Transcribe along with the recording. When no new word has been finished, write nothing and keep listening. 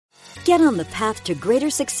Get on the path to greater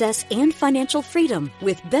success and financial freedom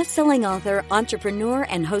with best-selling author, entrepreneur,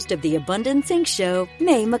 and host of the Abundance Inc. show,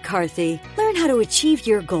 Mae McCarthy. Learn how to achieve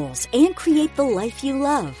your goals and create the life you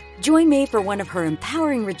love. Join Mae for one of her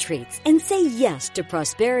empowering retreats and say yes to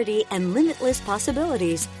prosperity and limitless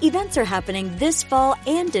possibilities. Events are happening this fall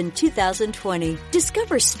and in 2020.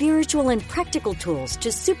 Discover spiritual and practical tools to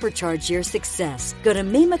supercharge your success. Go to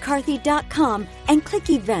MaeMcCarthy.com and click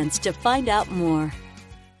events to find out more.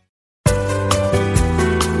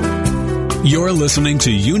 You're listening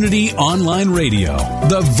to Unity Online Radio,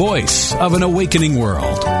 the voice of an awakening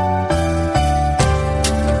world.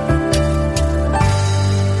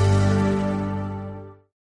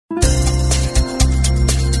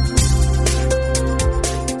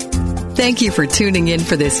 Thank you for tuning in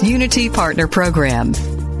for this Unity Partner Program.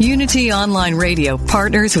 Unity Online Radio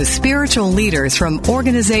partners with spiritual leaders from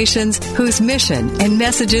organizations whose mission and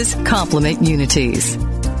messages complement Unity's.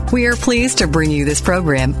 We are pleased to bring you this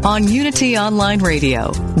program on Unity Online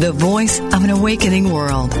Radio, the voice of an awakening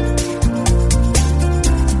world.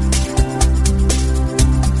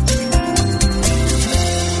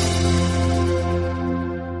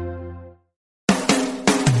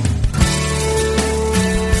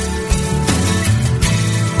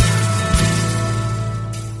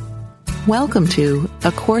 Welcome to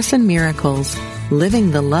A Course in Miracles,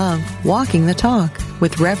 Living the Love, Walking the Talk,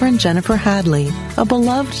 with Reverend Jennifer Hadley, a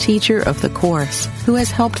beloved teacher of the Course who has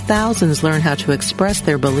helped thousands learn how to express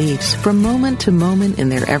their beliefs from moment to moment in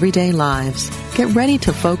their everyday lives. Get ready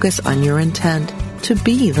to focus on your intent to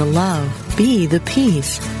be the love, be the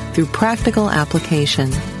peace, through practical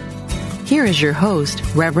application. Here is your host,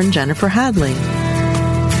 Reverend Jennifer Hadley.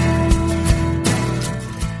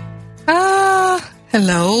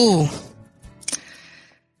 Hello.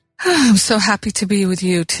 I'm so happy to be with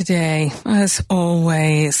you today, as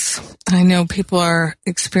always. I know people are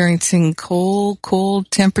experiencing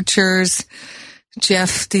cold temperatures.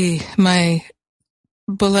 Jeff, my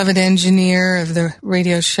beloved engineer of the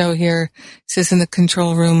radio show here, says in the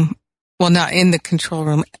control room, well, not in the control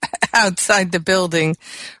room, outside the building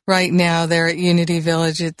right now there at Unity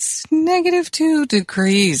Village, it's -2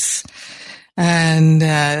 degrees. And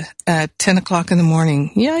at 10 o'clock in the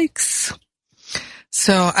morning, yikes.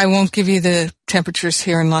 So I won't give you the temperatures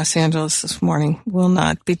here in Los Angeles this morning. Will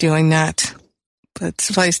not be doing that. But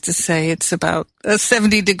suffice to say, it's about a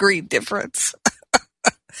 70-degree difference.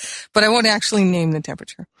 But I won't actually name the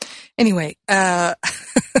temperature. Anyway, yeah,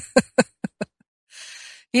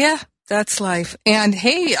 that's life. And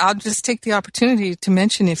hey, I'll just take the opportunity to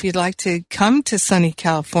mention, if you'd like to come to sunny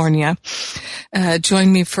California,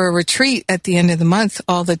 join me for a retreat at the end of the month.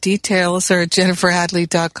 All the details are at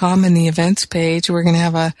jenniferhadley.com in the events page. We're going to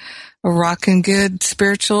have a rockin' good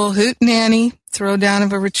spiritual hootenanny throwdown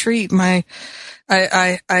of a retreat. I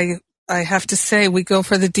have to say, we go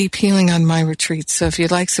for the deep healing on my retreat. So if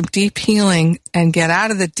you'd like some deep healing and get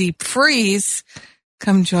out of the deep freeze,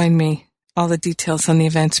 come join me. All the details on the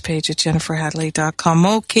events page at jenniferhadley.com.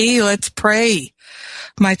 Okay, let's pray.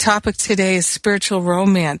 My topic today is spiritual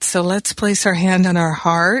romance. So let's place our hand on our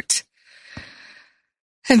heart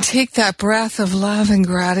and take that breath of love and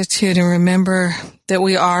gratitude and remember that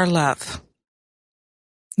we are love.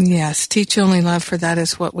 Yes, teach only love, for that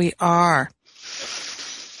is what we are.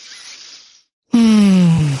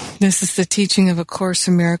 This is the teaching of A Course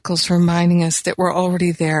in Miracles, reminding us that we're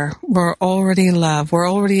already there. We're already love. We're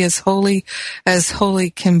already as holy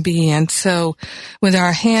can be. And so with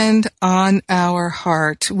our hand on our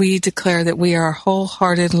heart, we declare that we are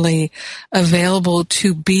wholeheartedly available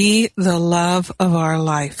to be the love of our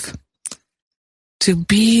life. To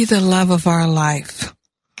be the love of our life.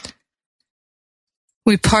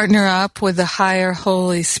 We partner up with the higher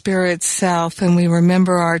Holy Spirit self, and we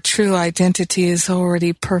remember our true identity is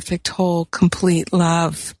already perfect, whole, complete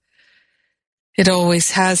love. It always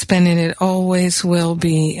has been and it always will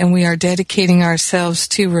be. And we are dedicating ourselves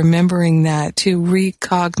to remembering that, to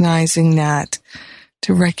recognizing that,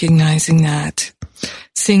 to recognizing that.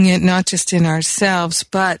 Seeing it not just in ourselves,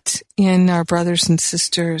 but in our brothers and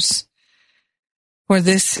sisters. For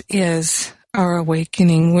this is our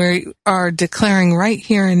awakening. We are declaring right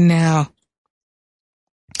here and now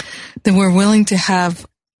that we're willing to have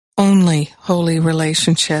only holy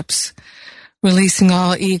relationships, releasing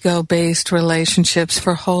all ego-based relationships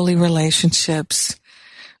for holy relationships,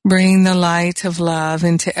 bringing the light of love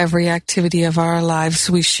into every activity of our lives.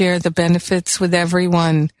 We share the benefits with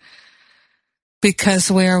everyone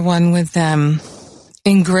because we are one with them.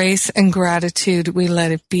 In grace and gratitude, we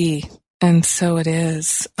let it be. And so it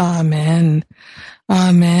is. Amen.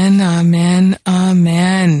 Amen. Amen.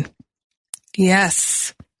 Amen.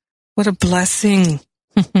 Yes. What a blessing.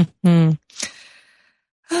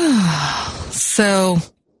 So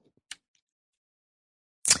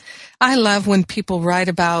I love when people write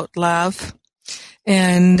about love,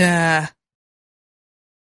 and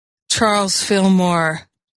Charles Fillmore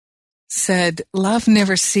said, "Love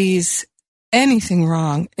never sees anything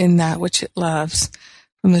wrong in that which it loves,"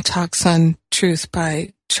 from the Talks on Truth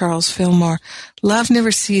by Charles Fillmore. Love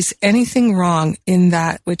never sees anything wrong in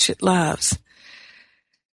that which it loves.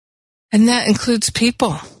 And that includes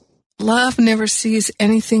people. Love never sees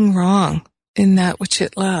anything wrong in that which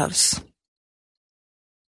it loves.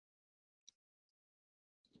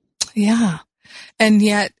 Yeah. And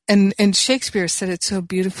yet, and Shakespeare said it so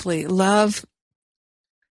beautifully, love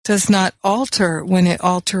does not alter when it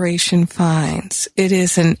alteration finds. It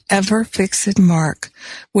is an ever-fixed mark,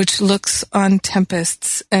 which looks on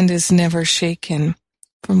tempests and is never shaken.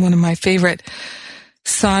 From one of my favorite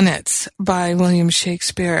sonnets by William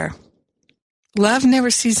Shakespeare. Love never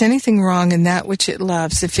sees anything wrong in that which it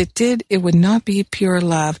loves. If it did, it would not be pure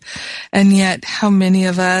love. And yet, how many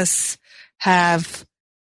of us have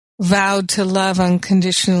vowed to love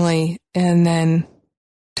unconditionally and then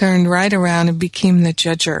turned right around and became the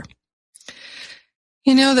judger?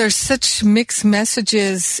 You know, there's such mixed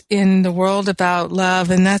messages in the world about love,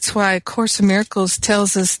 and that's why Course in Miracles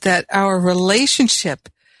tells us that our relationships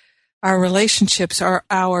are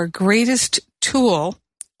our greatest tool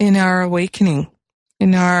in our awakening,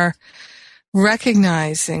 in our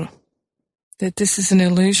recognizing that this is an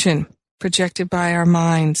illusion projected by our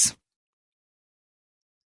minds.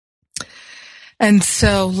 And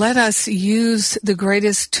so let us use the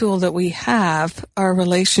greatest tool that we have, our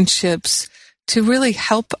relationships, to really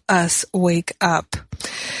help us wake up.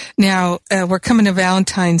 Now, we're coming to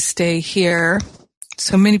Valentine's Day here.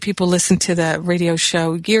 So many people listen to the radio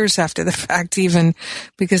show years after the fact, even,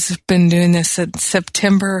 because I've been doing this since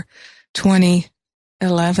September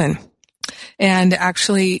 2011. And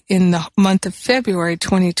actually, in the month of February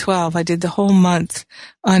 2012, I did the whole month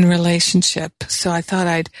on relationship. So I thought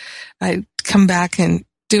I'd come back and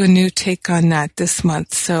do a new take on that this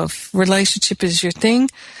month. So if relationship is your thing,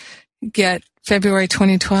 get February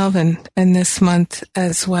 2012 and this month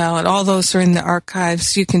as well. And all those are in the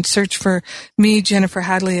archives. You can search for me, Jennifer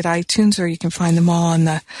Hadley, at iTunes, or you can find them all on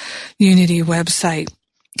the Unity website.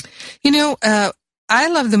 You know, I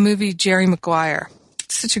love the movie Jerry Maguire.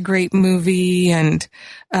 It's such a great movie, and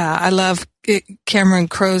I love Cameron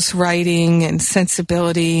Crowe's writing and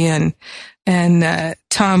sensibility, and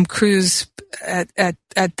Tom Cruise at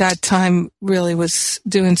that time really was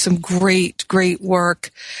doing some great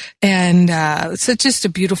work, and it's just a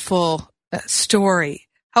beautiful story.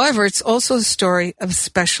 However, it's also a story of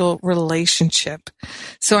special relationship.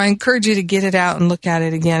 So I encourage you to get it out and look at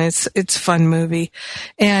it again. It's a fun movie,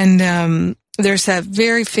 and there's that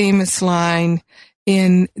very famous line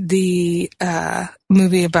in the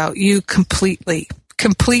movie about you complete me,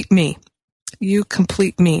 you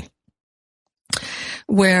complete me,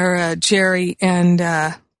 where Jerry and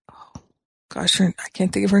I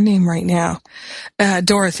can't think of her name right now,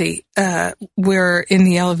 Dorothy, were in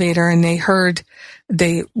the elevator, and they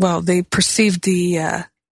perceived the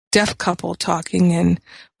deaf couple talking, and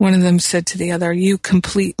one of them said to the other, "You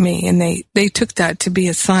complete me," and they took that to be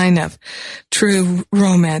a sign of true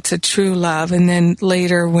romance, a true love. And then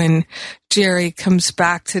later, when Jerry comes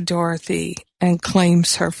back to Dorothy and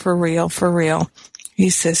claims her for real, he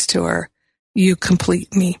says to her, "You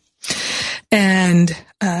complete me." And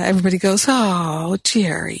everybody goes, "Oh,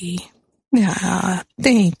 Jerry, yeah,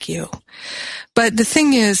 thank you." But the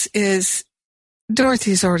thing is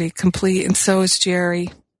Dorothy's already complete, and so is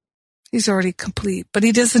Jerry. He's already complete, but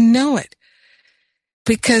he doesn't know it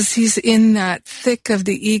because he's in that thick of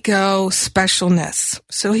the ego specialness.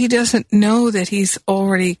 So he doesn't know that he's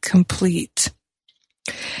already complete.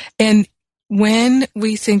 And when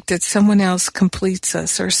we think that someone else completes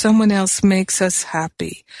us, or someone else makes us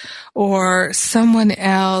happy, or someone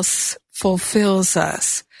else fulfills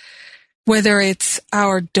us, whether it's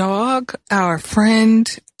our dog, our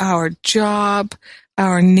friend, our job,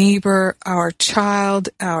 our neighbor, our child,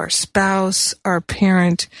 our spouse, our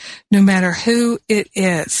parent, no matter who it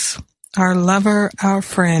is, our lover, our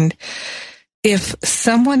friend, if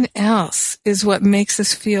someone else is what makes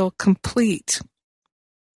us feel complete,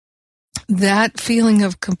 that feeling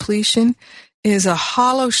of completion is a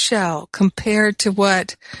hollow shell compared to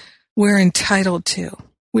what we're entitled to,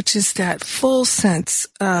 which is that full sense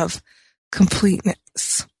of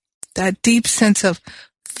completeness, that deep sense of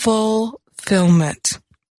fulfillment.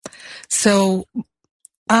 So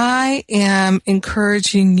I am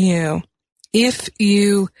encouraging you, if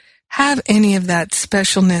you have any of that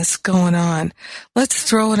specialness going on, let's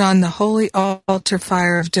throw it on the holy altar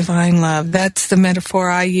fire of divine love. That's the metaphor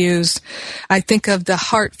I use. I think of the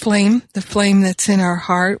heart flame, the flame that's in our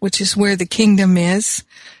heart, which is where the kingdom is.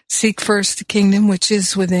 Seek first the kingdom which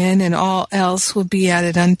is within, and all else will be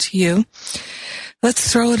added unto you. Let's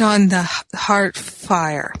throw it on the heart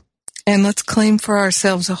fire, and let's claim for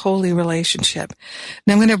ourselves a holy relationship.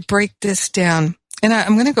 Now I'm going to break this down. And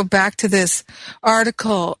I'm going to go back to this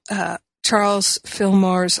article, Charles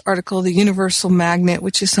Fillmore's article, The Universal Magnet,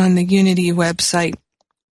 which is on the Unity website.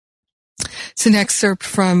 It's an excerpt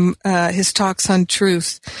from his talks on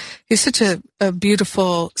truth. He's such a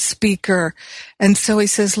beautiful speaker. And so he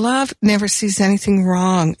says, love never sees anything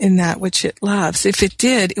wrong in that which it loves. If it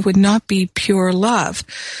did, it would not be pure love.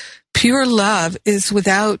 Pure love is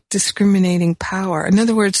without discriminating power. In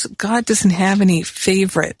other words, God doesn't have any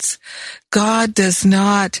favorites. God does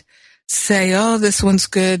not say, oh, this one's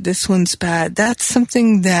good, this one's bad. That's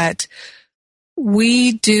something that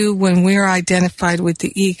we do when we're identified with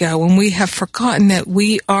the ego, when we have forgotten that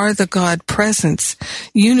we are the God presence,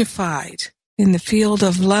 unified in the field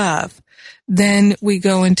of love. Then we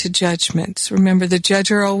go into judgments. Remember, the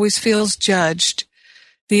judger always feels judged.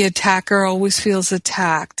 The attacker always feels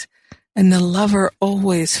attacked. And the lover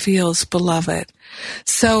always feels beloved.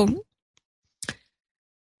 So,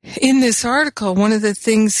 in this article, one of the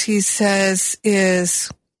things he says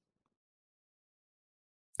is,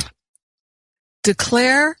 do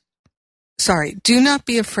not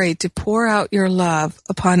be afraid to pour out your love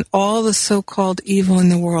upon all the so-called evil in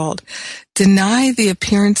the world. Deny the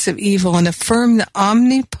appearance of evil and affirm the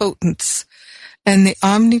omnipotence and the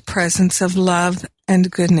omnipresence of love and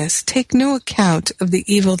goodness. Take no account of the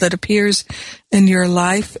evil that appears in your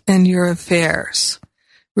life and your affairs.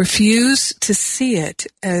 Refuse to see it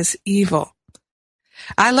as evil.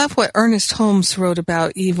 I love what Ernest Holmes wrote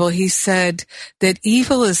about evil. He said that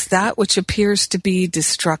evil is that which appears to be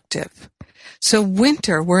destructive. So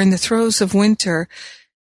winter, we're in the throes of winter.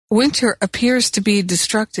 Winter appears to be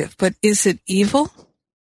destructive, but is it evil?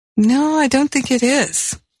 No, I don't think it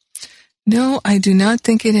is. No, I do not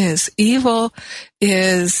think it is. Evil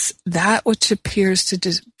is that which appears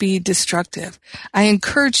to be destructive. I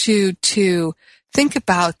encourage you to think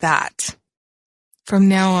about that from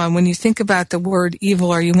now on when you think about the word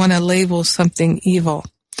evil or you want to label something evil.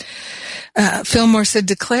 Fillmore said,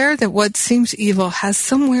 declare that what seems evil has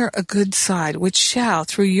somewhere a good side, which shall,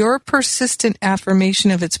 through your persistent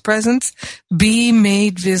affirmation of its presence, be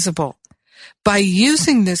made visible. By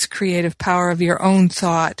using this creative power of your own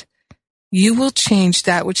thought, you will change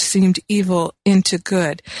that which seemed evil into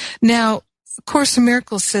good. Now, Course in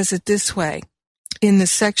Miracles says it this way. In the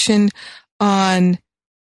section on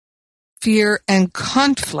fear and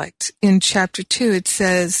conflict in chapter 2, it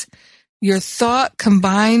says, your thought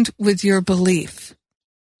combined with your belief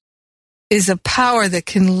is a power that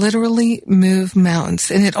can literally move mountains.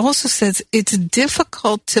 And it also says it's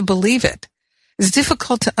difficult to believe it. It's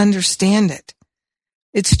difficult to understand it.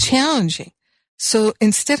 It's challenging. So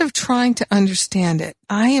instead of trying to understand it,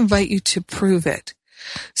 I invite you to prove it.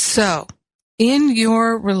 So, in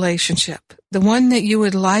your relationship, the one that you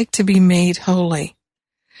would like to be made holy,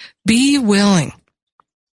 be willing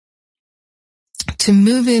to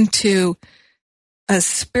move into a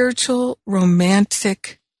spiritual,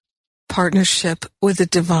 romantic partnership with the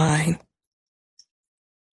divine.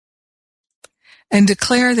 And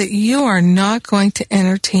declare that you are not going to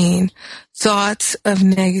entertain thoughts of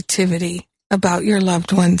negativity about your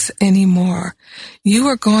loved ones anymore. You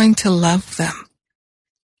are going to love them.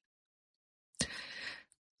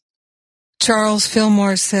 Charles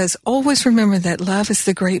Fillmore says, always remember that love is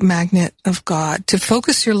the great magnet of God. To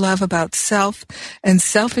focus your love about self and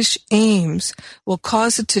selfish aims will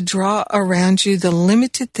cause it to draw around you the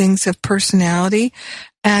limited things of personality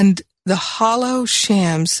and the hollow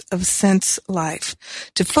shams of sense life.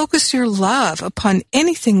 To focus your love upon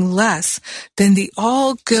anything less than the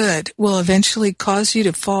all good will eventually cause you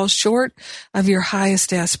to fall short of your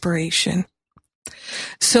highest aspiration.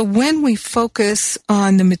 So when we focus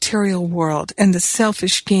on the material world and the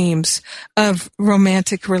selfish games of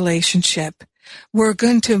romantic relationship, we're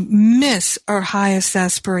going to miss our highest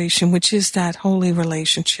aspiration, which is that holy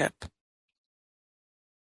relationship.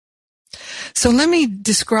 So let me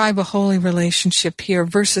describe a holy relationship here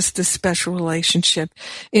versus the special relationship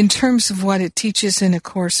in terms of what it teaches in A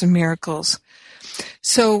Course in Miracles.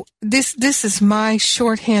 So this is my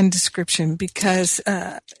shorthand description because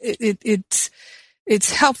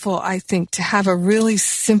it's helpful, I think, to have a really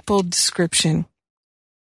simple description.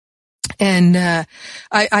 And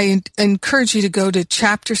I encourage you to go to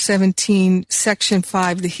chapter 17, section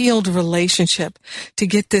 5, the healed relationship, to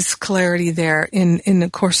get this clarity there in the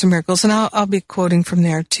Course in Miracles. And I'll be quoting from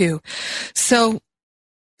there too. So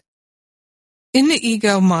in the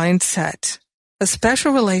ego mindset, a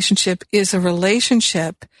special relationship is a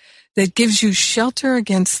relationship that gives you shelter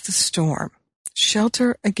against the storm.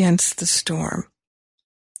 Shelter against the storm.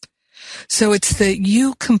 So it's the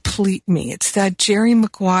you complete me. It's that Jerry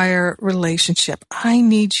Maguire relationship. I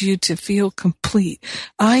need you to feel complete.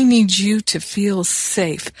 I need you to feel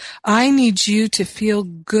safe. I need you to feel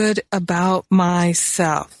good about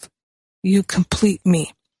myself. You complete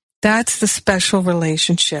me. That's the special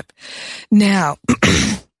relationship. Now,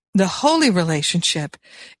 the holy relationship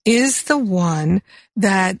is the one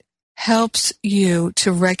that helps you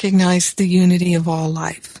to recognize the unity of all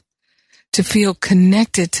life, to feel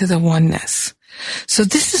connected to the oneness. So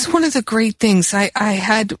this is one of the great things. I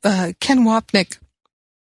had Ken Wapnick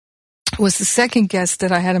was the second guest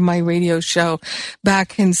that I had on my radio show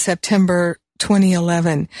back in September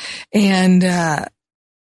 2011. And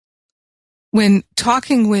when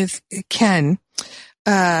talking with Ken,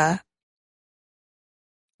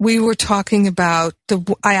 we were talking about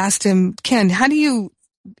I asked him, Ken, how do you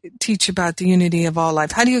teach about the unity of all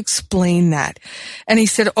life? How do you explain that? And he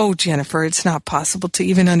said, oh, Jennifer, it's not possible to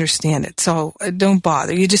even understand it. So don't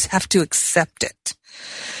bother. You just have to accept it.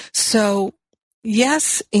 So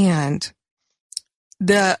yes, and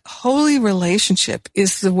the holy relationship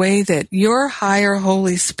is the way that your higher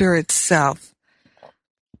Holy Spirit self,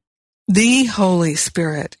 the Holy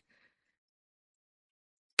Spirit,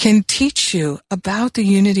 can teach you about the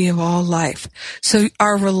unity of all life. So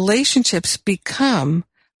our relationships become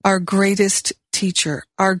our greatest teacher,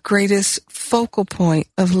 our greatest focal point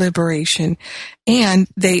of liberation, and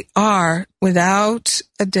they are, without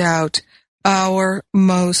a doubt, our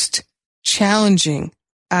most challenging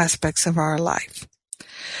aspects of our life.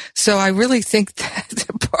 So I really think that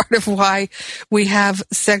part of why we have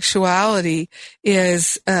sexuality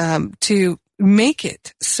is to make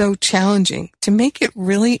it so challenging, to make it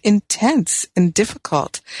really intense and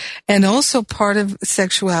difficult. And also part of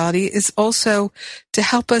sexuality is also to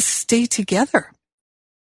help us stay together.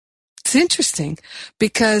 It's interesting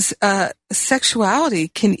because sexuality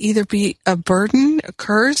can either be a burden, a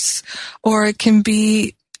curse, or it can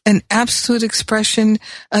be an absolute expression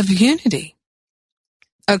of unity,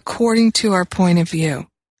 according to our point of view.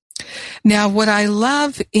 Now, what I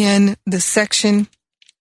love in the section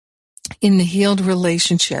in the healed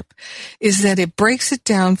relationship is that it breaks it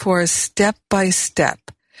down for us step by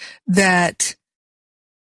step, that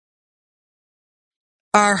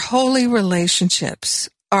our holy relationships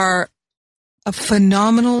are a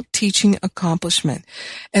phenomenal teaching accomplishment.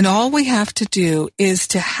 And all we have to do is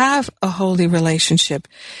to have a holy relationship,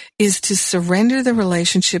 is to surrender the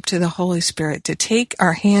relationship to the Holy Spirit, to take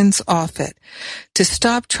our hands off it, to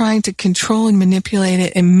stop trying to control and manipulate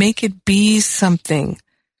it and make it be something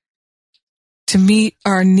to meet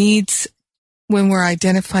our needs when we're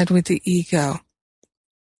identified with the ego.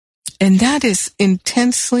 And that is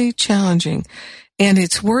intensely challenging, and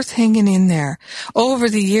it's worth hanging in there. Over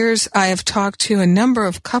the years, I have talked to a number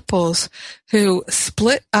of couples who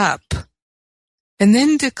split up and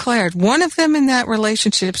then declared, one of them in that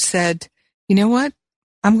relationship said, you know what?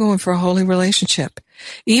 I'm going for a holy relationship.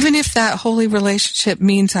 Even if that holy relationship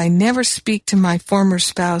means I never speak to my former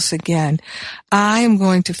spouse again, I am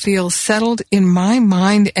going to feel settled in my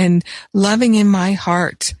mind and loving in my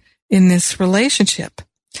heart in this relationship.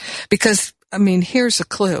 Because, I mean, here's a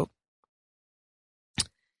clue.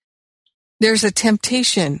 There's a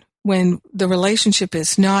temptation when the relationship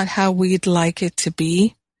is not how we'd like it to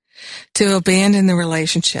be, to abandon the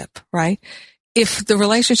relationship, right? If the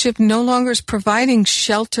relationship no longer is providing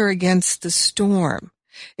shelter against the storm,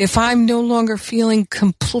 if I'm no longer feeling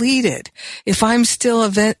completed, if I'm still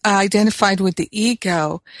identified with the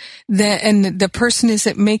ego, and the person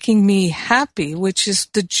isn't making me happy, which is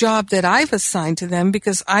the job that I've assigned to them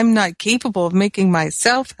because I'm not capable of making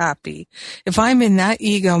myself happy. If I'm in that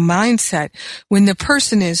ego mindset, when the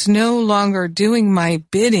person is no longer doing my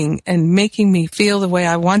bidding and making me feel the way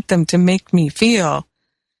I want them to make me feel,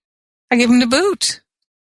 I give them the boot.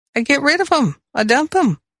 I get rid of them. I dump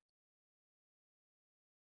them.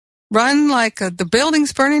 Run like the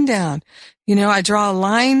building's burning down. You know, I draw a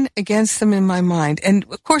line against them in my mind. And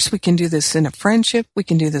of course we can do this in a friendship. We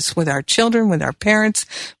can do this with our children, with our parents,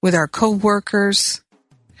 with our co-workers.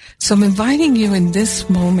 So I'm inviting you in this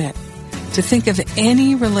moment to think of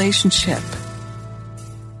any relationship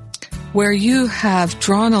where you have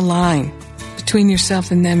drawn a line between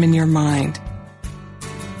yourself and them in your mind.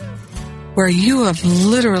 where you have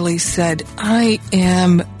literally said, I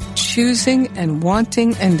am choosing and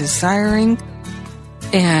wanting and desiring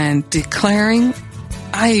and declaring,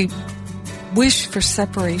 I wish for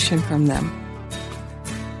separation from them.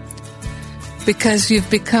 Because you've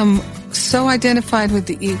become so identified with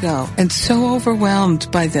the ego and so overwhelmed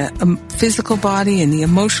by the physical body and the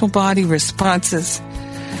emotional body responses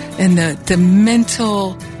and the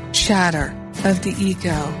mental chatter of the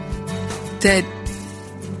ego that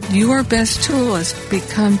your best tool has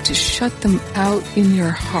become to shut them out in your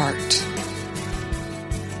heart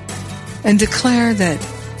and declare that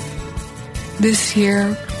this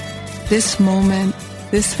year, this moment,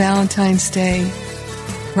 this Valentine's Day,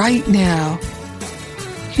 right now,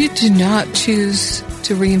 you do not choose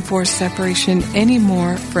to reinforce separation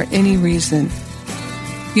anymore for any reason.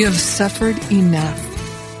 You have suffered enough.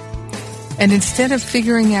 And instead of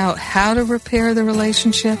figuring out how to repair the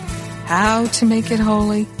relationship, how to make it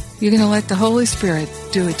holy, you're going to let the Holy Spirit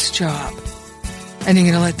do its job. And you're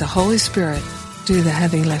going to let the Holy Spirit do the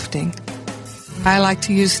heavy lifting. I like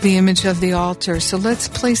to use the image of the altar, so let's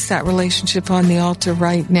place that relationship on the altar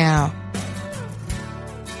right now.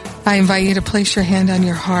 I invite you to place your hand on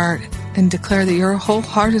your heart and declare that you're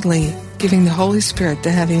wholeheartedly giving the Holy Spirit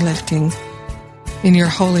the heavy lifting in your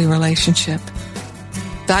holy relationship.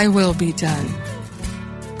 Thy will be done.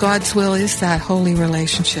 God's will is that holy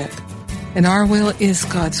relationship. And our will is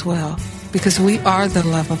God's will because we are the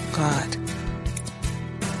love of God.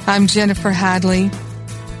 I'm Jennifer Hadley.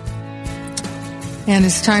 And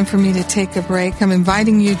it's time for me to take a break. I'm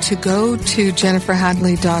inviting you to go to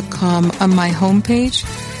jenniferhadley.com. On my homepage,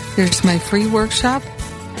 there's my free workshop,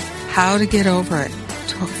 How to Get Over It,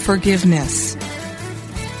 Forgiveness.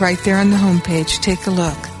 Right there on the homepage. Take a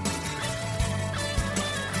look.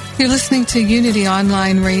 You're listening to Unity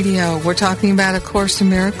Online Radio. We're talking about A Course in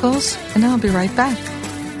Miracles, and I'll be right back.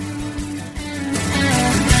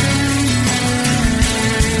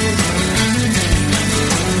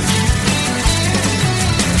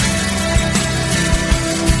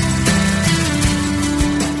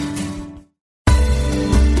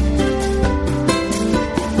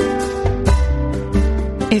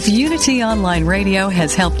 If Unity Online Radio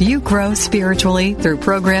has helped you grow spiritually through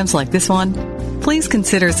programs like this one, please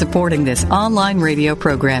consider supporting this online radio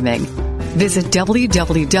programming. Visit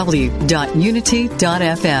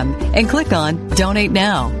www.unity.fm and click on Donate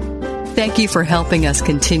Now. Thank you for helping us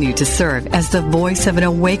continue to serve as the voice of an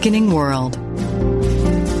awakening world.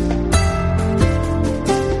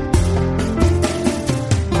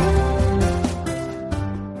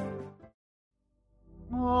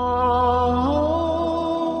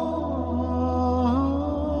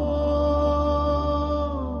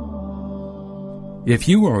 If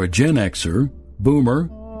you are a Gen Xer, Boomer,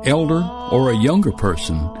 Elder, or a younger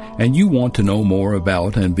person, and you want to know more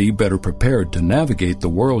about and be better prepared to navigate the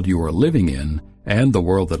world you are living in and the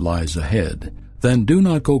world that lies ahead, then Do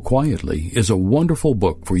Not Go Quietly is a wonderful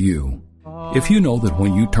book for you. If you know that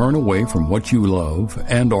when you turn away from what you love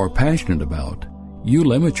and are passionate about, you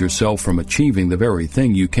limit yourself from achieving the very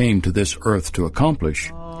thing you came to this earth to accomplish,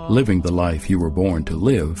 living the life you were born to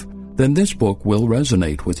live, then this book will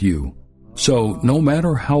resonate with you. So, no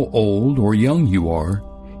matter how old or young you are,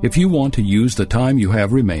 if you want to use the time you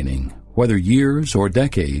have remaining, whether years or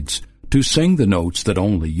decades, to sing the notes that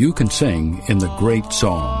only you can sing in the great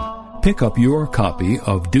song, pick up your copy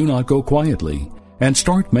of Do Not Go Quietly and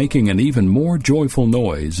start making an even more joyful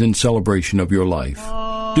noise in celebration of your life.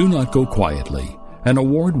 Do Not Go Quietly, an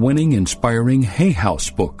award-winning, inspiring Hay House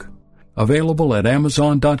book. Available at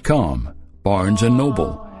Amazon.com, Barnes &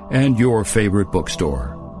 Noble, and your favorite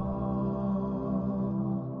bookstore.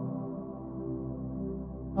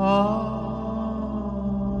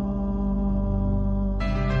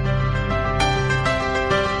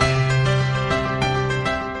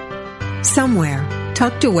 Somewhere,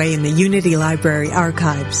 tucked away in the Unity Library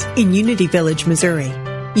archives in Unity Village, Missouri,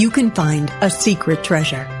 you can find a secret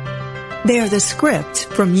treasure. They are the scripts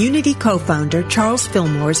from Unity co-founder Charles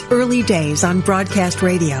Fillmore's early days on broadcast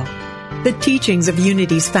radio, the teachings of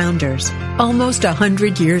Unity's founders, almost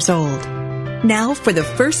 100 years old. Now, for the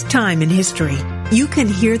first time in history, you can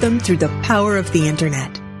hear them through the power of the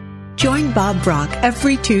Internet. Join Bob Brock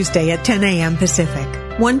every Tuesday at 10 a.m.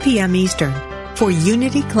 Pacific, 1 p.m. Eastern, for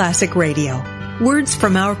Unity Classic Radio, Words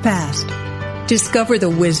from Our Past. Discover the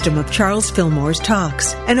wisdom of Charles Fillmore's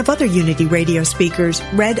talks and of other Unity radio speakers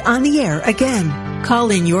read on the air again.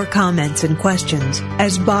 Call in your comments and questions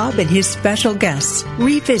as Bob and his special guests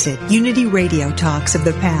revisit Unity radio talks of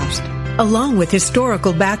the past, along with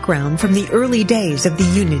historical background from the early days of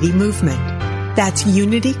the Unity movement. That's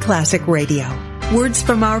Unity Classic Radio, Words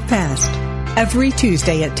from Our Past, every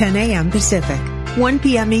Tuesday at 10 a.m. Pacific, 1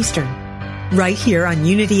 p.m. Eastern, right here on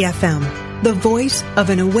Unity FM, the voice of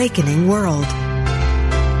an awakening world.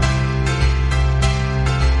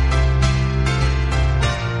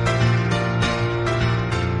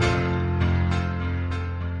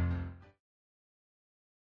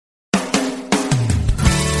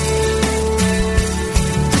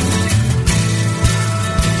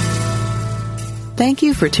 Thank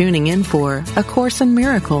you for tuning in for A Course in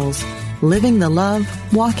Miracles, Living the Love,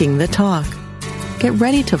 Walking the Talk. Get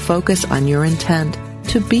ready to focus on your intent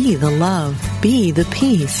to be the love, be the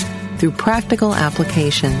peace through practical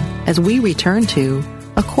application as we return to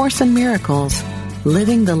A Course in Miracles,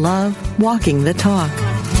 Living the Love, Walking the Talk.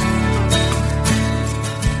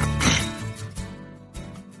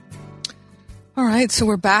 All right, so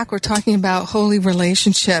we're back. We're talking about holy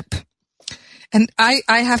relationship. And I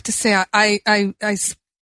have to say, I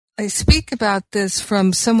speak about this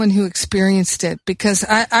from someone who experienced it, because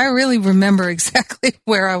I really remember exactly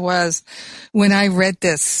where I was when I read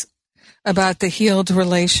this about the healed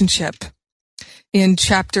relationship in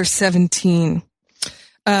chapter 17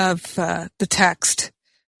 of the text.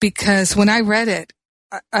 Because when I read it,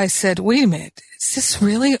 I said, wait a minute, is this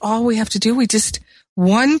really all we have to do?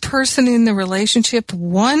 One person in the relationship,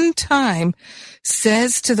 one time,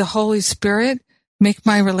 says to the Holy Spirit, make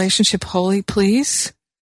my relationship holy, please,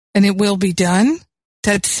 and it will be done.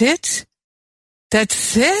 That's it?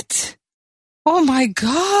 That's it? Oh my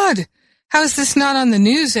God. How is this not on the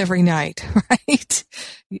news every night, right?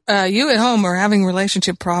 You at home are having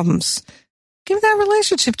relationship problems. Give that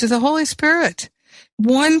relationship to the Holy Spirit.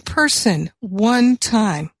 One person, one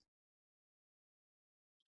time.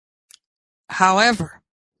 However,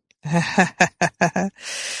 as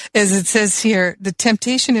it says here, the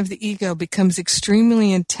temptation of the ego becomes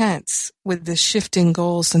extremely intense with the shifting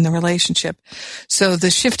goals in the relationship. So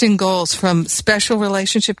the shifting goals from special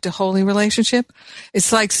relationship to holy relationship,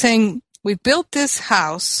 it's like saying, we built this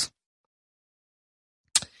house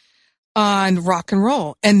on rock and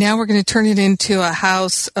roll, and now we're going to turn it into a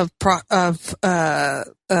house of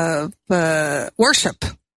worship.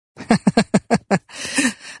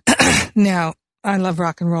 Now, I love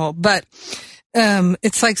rock and roll, but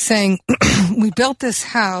it's like saying we built this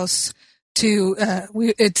house to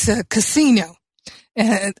it's a casino,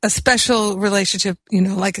 a special relationship,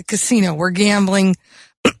 like a casino. We're gambling.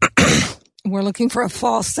 We're looking for a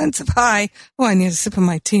false sense of high. Oh, I need a sip of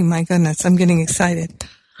my tea. My goodness, I'm getting excited.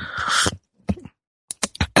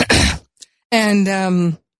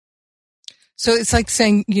 And so it's like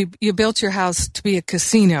saying you built your house to be a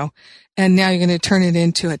casino, and now you're going to turn it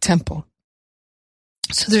into a temple.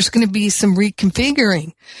 So there's going to be some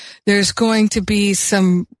reconfiguring. There's going to be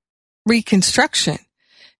some reconstruction.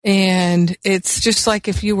 And it's just like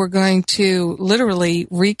if you were going to literally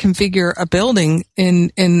reconfigure a building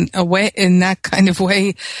in a way, in that kind of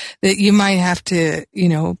way, that you might have to,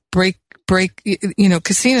 break,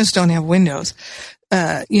 casinos don't have windows,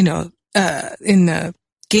 in the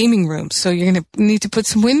gaming room. So you're going to need to put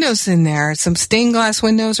some windows in there, some stained glass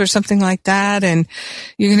windows or something like that. And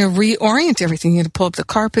you're going to reorient everything. You're going to pull up the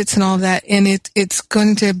carpets and all that. And it's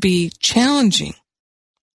going to be challenging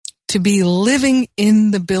to be living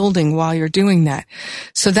in the building while you're doing that.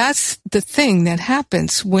 So that's the thing that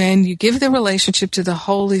happens when you give the relationship to the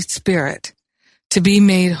Holy Spirit to be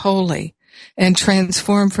made holy and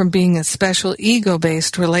transform from being a special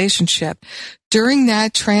ego-based relationship. During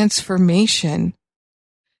that transformation,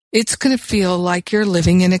 it's going to feel like you're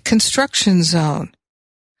living in a construction zone,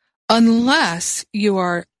 unless you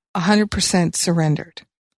are 100% surrendered.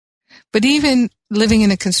 But even living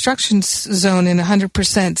in a construction zone in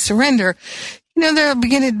 100% surrender, there'll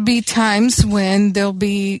begin to be times when there'll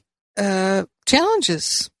be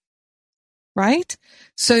challenges, right?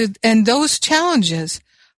 So, and those challenges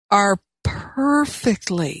are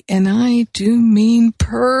perfectly, and I do mean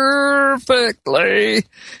perfectly,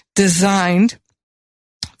 designed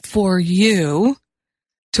for you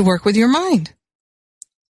to work with your mind,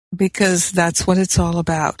 because that's what it's all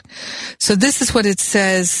about. So this is what it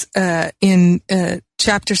says in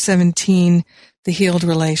chapter 17, the healed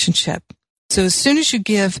relationship. So as soon as you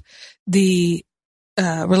give the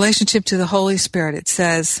relationship to the Holy Spirit, it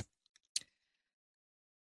says,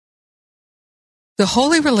 the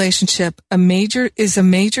holy relationship is a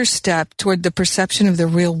major step toward the perception of the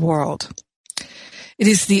real world. It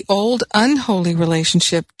is the old unholy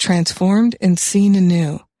relationship transformed and seen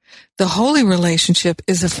anew. The holy relationship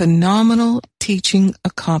is a phenomenal teaching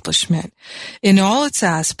accomplishment. In all its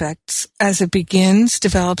aspects, as it begins,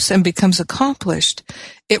 develops, and becomes accomplished,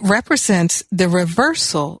 it represents the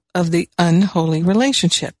reversal of the unholy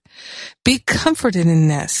relationship. Be comforted in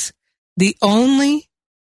this. The only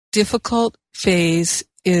difficult phase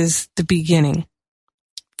is the beginning.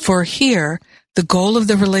 For here, the goal of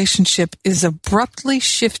the relationship is abruptly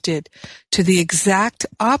shifted to the exact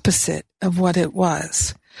opposite of what it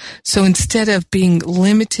was. So instead of being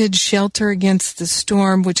limited shelter against the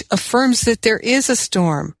storm, which affirms that there is a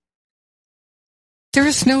storm, there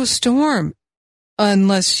is no storm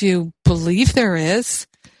unless you believe there is.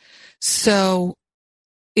 So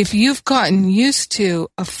if you've gotten used to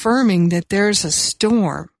affirming that there's a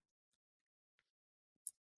storm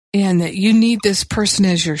and that you need this person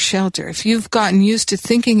as your shelter, if you've gotten used to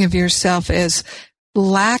thinking of yourself as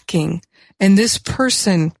lacking and this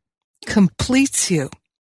person completes you,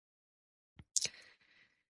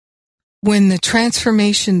 when the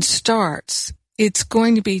transformation starts, it's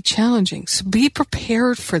going to be challenging. So be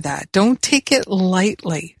prepared for that. Don't take it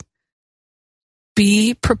lightly.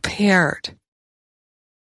 Be prepared.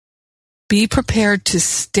 Be prepared to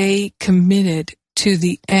stay committed to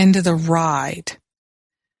the end of the ride.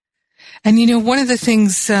 And you know, one of the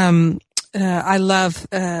things I love,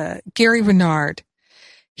 Gary Renard,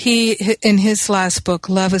 he, in his last book,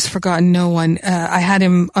 Love Has Forgotten No One, I had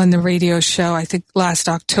him on the radio show, I think last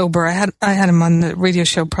October. I had him on the radio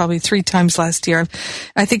show probably 3 times last year.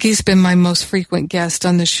 I think he's been my most frequent guest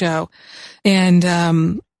on the show.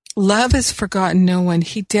 And Love Has Forgotten No One,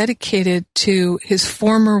 he dedicated to his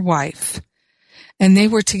former wife. And they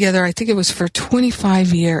were together, I think it was for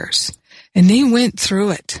 25 years. And they went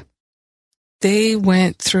through it. They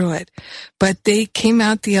went through it, but they came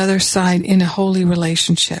out the other side in a holy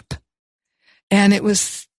relationship. And it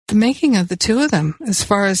was the making of the two of them, as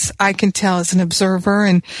far as I can tell as an observer.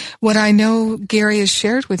 And what I know Gary has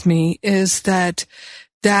shared with me is that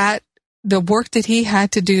the work that he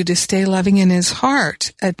had to do to stay loving in his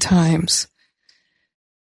heart at times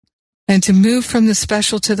and to move from the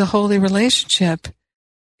special to the holy relationship,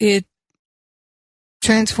 it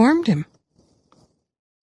transformed him.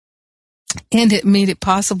 And it made it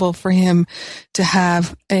possible for him to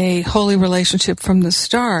have a holy relationship from the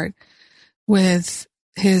start with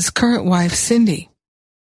his current wife, Cindy.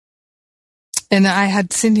 And I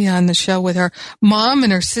had Cindy on the show with her mom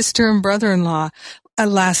and her sister and brother-in-law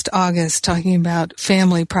last August, talking about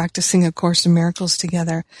family practicing A Course in Miracles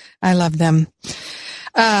together. I love them.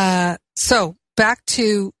 So back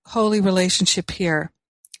to holy relationship here.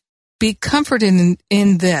 Be comforted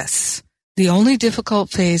in this. The only difficult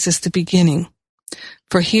phase is the beginning.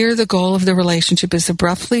 For here, the goal of the relationship is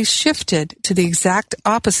abruptly shifted to the exact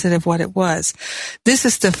opposite of what it was. This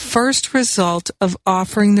is the first result of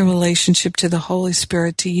offering the relationship to the Holy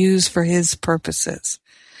Spirit to use for His purposes.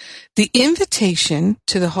 The invitation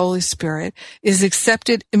to the Holy Spirit is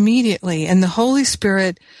accepted immediately, and the Holy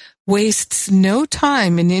Spirit wastes no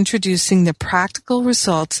time in introducing the practical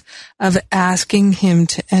results of asking Him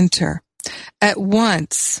to enter. At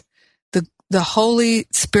once, the Holy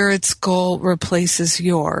Spirit's goal replaces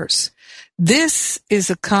yours. This is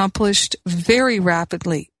accomplished very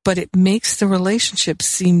rapidly, but it makes the relationship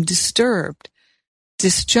seem disturbed,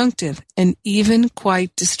 disjunctive, and even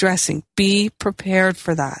quite distressing. Be prepared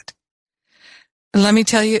for that. And let me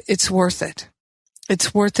tell you, it's worth it.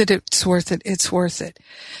 It's worth it, it's worth it, it's worth it.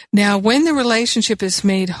 Now, when the relationship is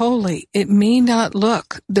made holy, it may not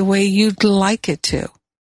look the way you'd like it to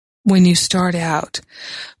when you start out.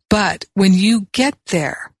 But when you get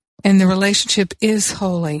there and the relationship is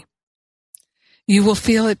holy, you will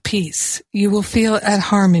feel at peace. You will feel at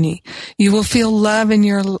harmony. You will feel love in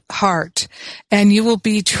your heart, and you will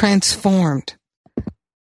be transformed.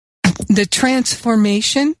 The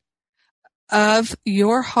transformation of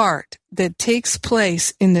your heart that takes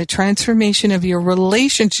place in the transformation of your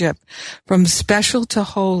relationship from special to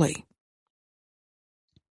holy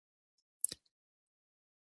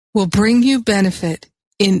will bring you benefit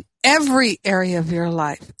in every area of your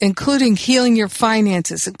life, including healing your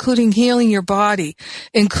finances, including healing your body,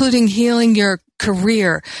 including healing your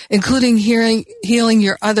career, including healing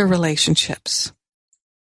your other relationships.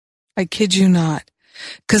 I kid you not,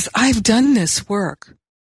 because I've done this work.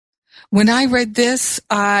 When I read this,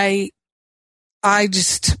 I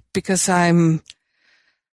just, because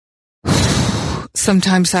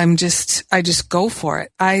sometimes I just go for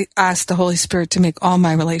it. I ask the Holy Spirit to make all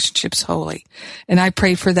my relationships holy. And I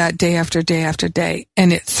pray for that day after day after day.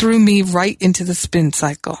 And it threw me right into the spin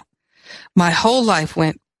cycle. My whole life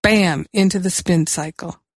went bam into the spin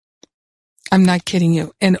cycle. I'm not kidding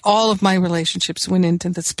you. And all of my relationships went into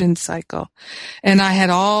the spin cycle. And I had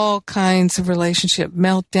all kinds of relationship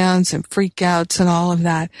meltdowns and freakouts and all of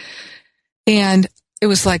that. And it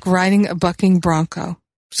was like riding a bucking bronco.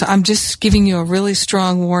 So I'm just giving you a really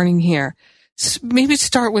strong warning here. Maybe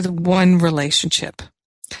start with one relationship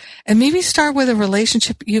And maybe start with a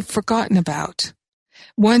relationship you've forgotten about.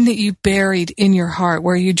 One that you buried in your heart,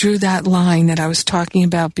 where you drew that line that I was talking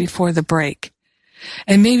about before the break.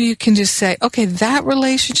 And maybe you can just say, okay, that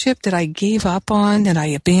relationship that I gave up on, that I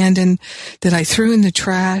abandoned, that I threw in the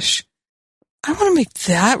trash, I want to make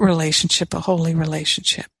that relationship a holy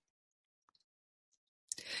relationship.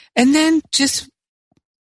 And then just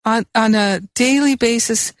on a daily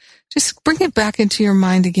basis, just bring it back into your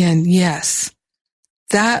mind again. Yes,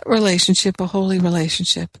 that relationship, a holy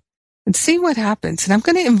relationship. And see what happens. And I'm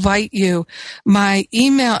going to invite you. My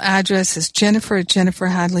email address is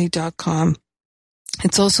jennifer@jenniferhadley.com.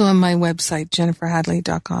 It's also on my website,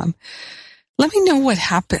 jenniferhadley.com. Let me know what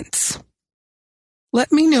happens.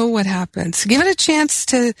 Let me know what happens. Give it a chance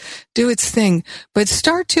to do its thing. But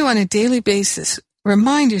start to, on a daily basis,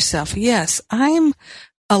 remind yourself, yes, I'm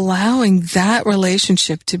allowing that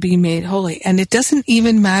relationship to be made holy. And it doesn't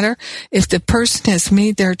even matter if the person has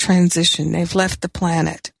made their transition. They've left the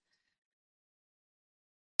planet.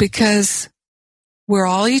 Because we're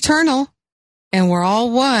all eternal and we're all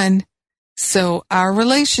one. So our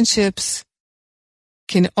relationships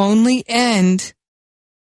can only end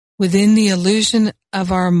within the illusion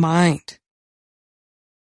of our mind.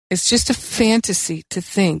 It's just a fantasy to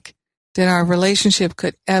think that our relationship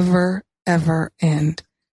could ever end.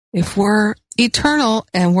 If we're eternal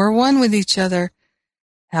and we're one with each other,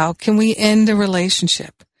 how can we end a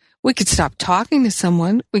relationship? We could stop talking to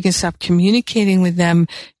someone. We can stop communicating with them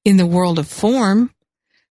in the world of form.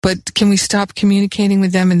 But can we stop communicating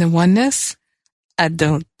with them in the oneness? I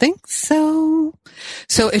don't think so.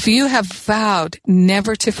 So if you have vowed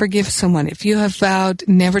never to forgive someone, if you have vowed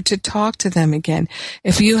never to talk to them again,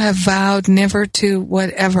 if you have vowed never to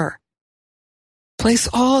whatever, place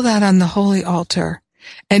all that on the holy altar.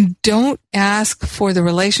 And don't ask for the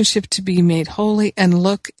relationship to be made holy and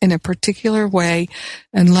look in a particular way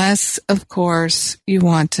unless, of course, you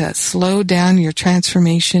want to slow down your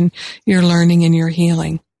transformation, your learning, and your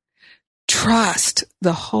healing. Trust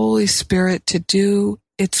the Holy Spirit to do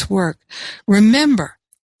its work. Remember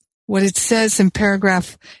what it says in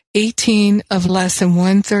paragraph 18 of lesson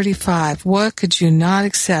 135. What could you not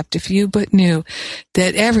accept if you but knew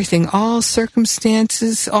that everything, all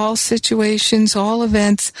circumstances, all situations, all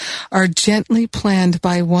events are gently planned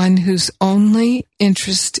by one whose only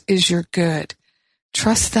interest is your good?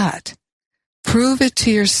 Trust that. Prove it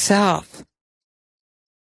to yourself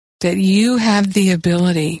that you have the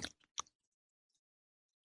ability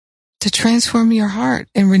to transform your heart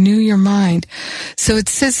and renew your mind. So it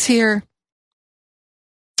says here,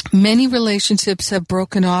 many relationships have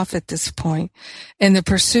broken off at this point, and the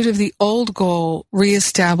pursuit of the old goal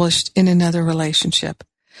reestablished in another relationship.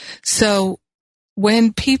 So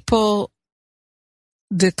when people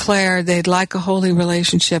declare they'd like a holy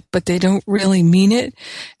relationship, but they don't really mean it,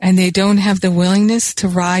 and they don't have the willingness to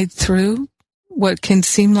ride through what can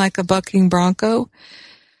seem like a bucking bronco,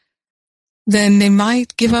 then they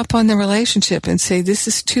might give up on the relationship and say, this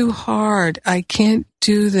is too hard. I can't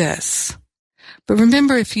do this. But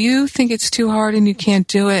remember, if you think it's too hard and you can't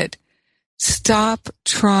do it, stop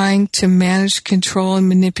trying to manage, control, and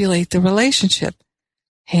manipulate the relationship.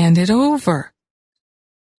 Hand it over.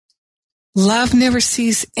 Love never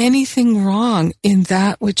sees anything wrong in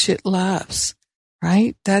that which it loves,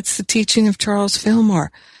 right? That's the teaching of Charles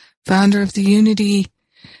Fillmore, founder of the Unity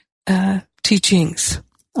teachings,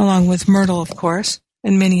 along with Myrtle, of course,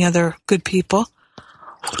 and many other good people.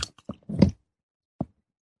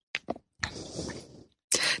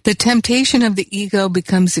 The temptation of the ego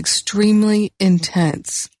becomes extremely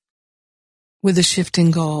intense with the shifting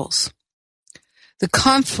goals. The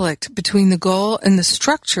conflict between the goal and the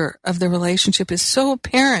structure of the relationship is so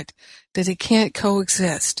apparent that it can't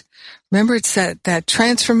coexist. Remember, it's that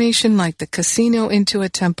transformation like the casino into a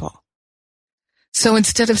temple. So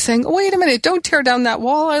instead of saying, oh, wait a minute, don't tear down that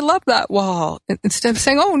wall, I love that wall. Instead of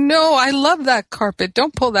saying, oh no, I love that carpet,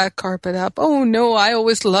 don't pull that carpet up. Oh no, I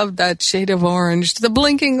always loved that shade of orange. The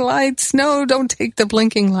blinking lights, no, don't take the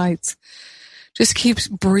blinking lights. Just keep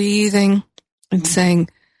breathing and saying,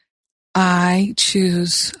 I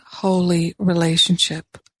choose holy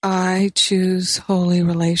relationship. I choose holy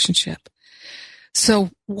relationship. So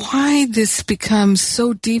why this becomes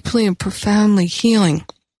so deeply and profoundly healing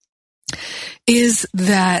is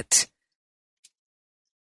that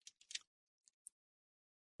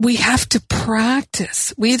we have to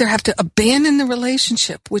practice. We either have to abandon the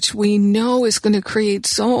relationship, which we know is going to create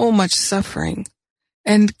so much suffering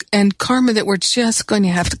and karma that we're just going to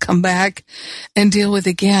have to come back and deal with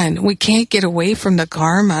again. We can't get away from the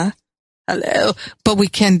karma, but we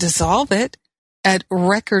can dissolve it at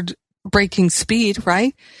record breaking speed,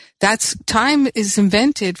 right? Time is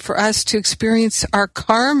invented for us to experience our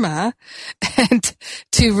karma and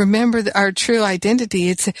to remember our true identity.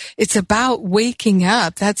 It's about waking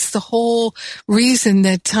up. That's the whole reason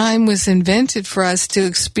that time was invented, for us to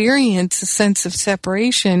experience a sense of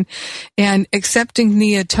separation. And accepting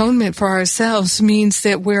the atonement for ourselves means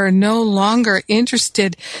that we're no longer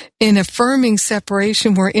interested in affirming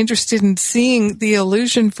separation. We're interested in seeing the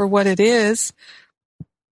illusion for what it is,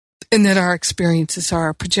 and that our experiences are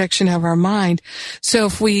a projection of our mind. So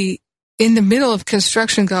if we, in the middle of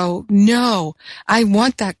construction, go, no, I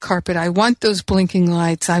want that carpet, I want those blinking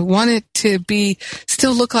lights, I want it to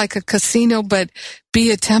still look like a casino, but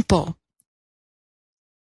be a temple,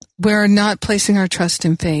 we're not placing our trust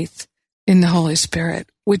and faith in the Holy Spirit,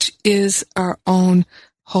 which is our own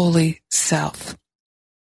holy self.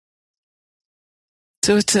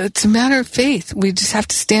 So it's a matter of faith. We just have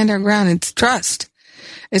to stand our ground and trust.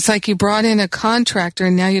 It's like you brought in a contractor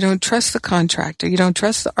and now you don't trust the contractor. You don't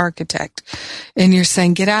trust the architect. And you're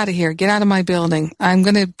saying, get out of here. Get out of my building. I'm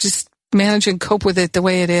going to just manage and cope with it the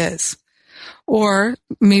way it is. Or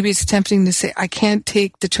maybe it's tempting to say, I can't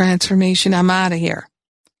take the transformation. I'm out of here.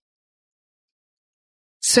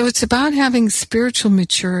 So it's about having spiritual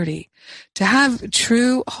maturity, to have a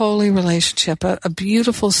true holy relationship, a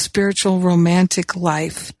beautiful spiritual romantic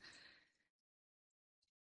life.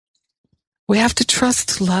 We have to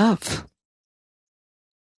trust love.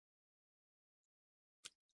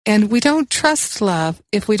 And we don't trust love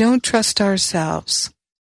if we don't trust ourselves.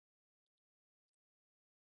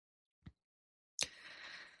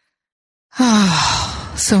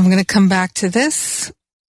 So I'm going to come back to this.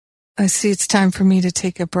 I see it's time for me to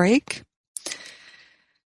take a break.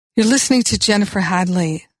 You're listening to Jennifer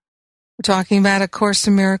Hadley. We're talking about A Course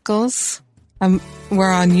in Miracles.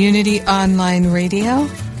 We're on Unity Online Radio.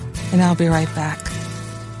 And I'll be right back.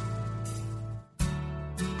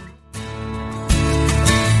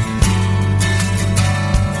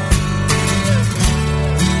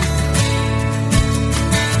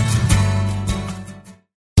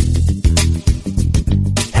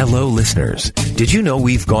 Hello, listeners. Did you know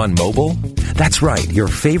we've gone mobile? That's right. Your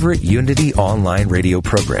favorite Unity Online Radio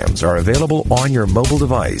programs are available on your mobile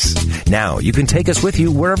device. Now you can take us with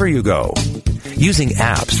you wherever you go. Using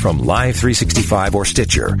apps from Live 365 or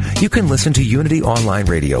Stitcher, you can listen to Unity Online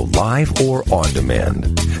Radio live or on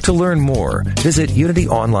demand. To learn more, visit Unity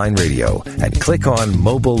Online Radio and click on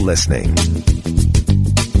Mobile Listening.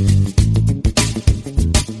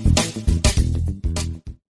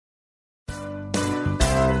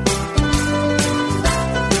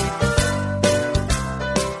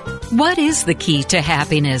 What is the key to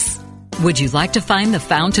happiness? Would you like to find the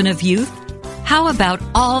fountain of youth? How about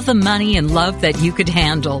all the money and love that you could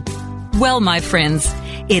handle? Well, my friends,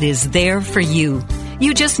 it is there for you.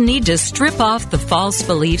 You just need to strip off the false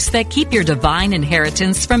beliefs that keep your divine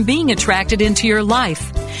inheritance from being attracted into your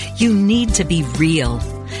life. You need to be real.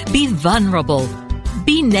 Be vulnerable.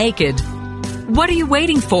 Be naked. What are you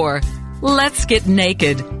waiting for? Let's get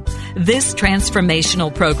naked. This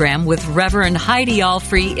transformational program with Reverend Heidi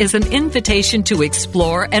Alfrey is an invitation to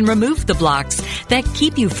explore and remove the blocks that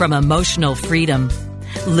keep you from emotional freedom.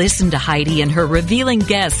 Listen to Heidi and her revealing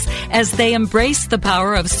guests as they embrace the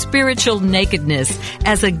power of spiritual nakedness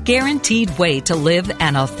as a guaranteed way to live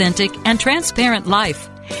an authentic and transparent life.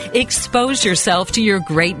 Expose yourself to your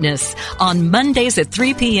greatness on Mondays at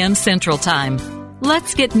 3 p.m. Central Time.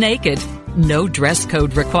 Let's get naked. No dress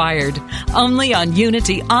code required. Only on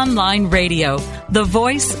Unity Online Radio, the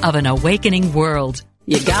voice of an awakening world.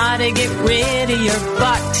 You gotta get rid of your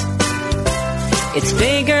butt. It's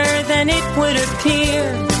bigger than it would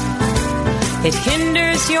appear. It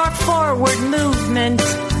hinders your forward movement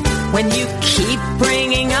when you keep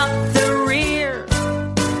bringing up the rear.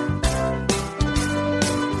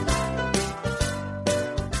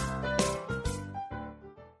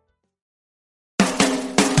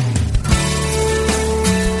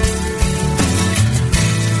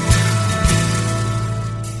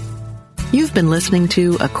 You've been listening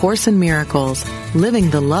to A Course in Miracles, Living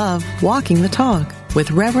the Love, Walking the Talk, with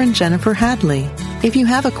Reverend Jennifer Hadley. If you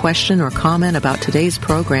have a question or comment about today's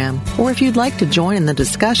program, or if you'd like to join in the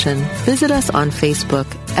discussion, visit us on Facebook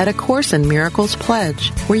at A Course in Miracles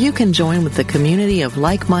Pledge, where you can join with the community of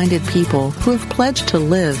like-minded people who have pledged to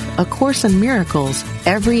live A Course in Miracles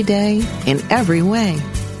every day in every way.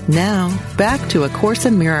 Now, back to A Course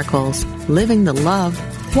in Miracles, Living the Love,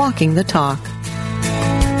 Walking the Talk.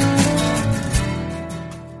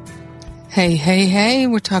 Hey, hey, hey,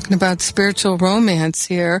 we're talking about spiritual romance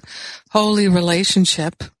here, holy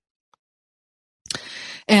relationship.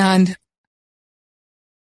 And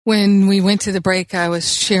When we went to the break, I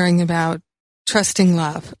was sharing about trusting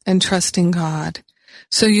love and trusting God.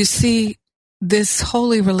 So you see, this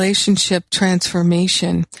holy relationship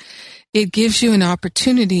transformation, it gives you an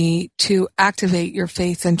opportunity to activate your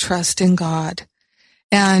faith and trust in God.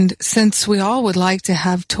 And since we all would like to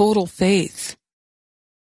have total faith,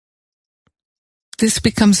 this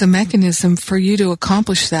becomes a mechanism for you to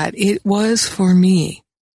accomplish that. It was for me.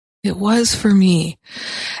 It was for me.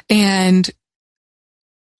 And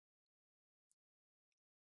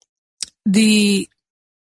the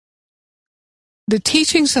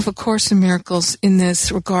teachings of A Course in Miracles in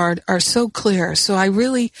this regard are so clear. So I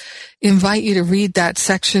really invite you to read that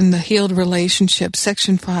section, The Healed Relationship,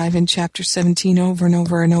 section 5 in chapter 17 over and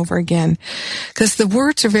over and over again, because the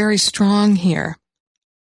words are very strong here.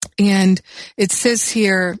 And it says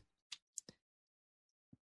here,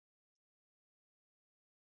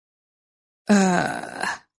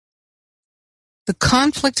 the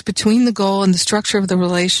conflict between the goal and the structure of the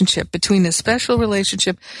relationship, between a special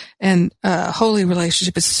relationship and a holy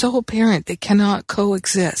relationship, is so apparent they cannot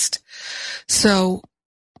coexist. So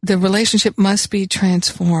the relationship must be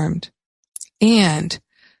transformed. And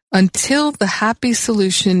until the happy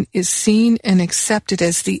solution is seen and accepted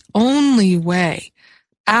as the only way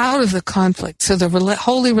out of the conflict, so the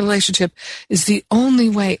holy relationship is the only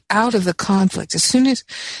way out of the conflict.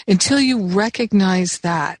 Until you recognize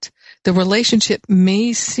that, the relationship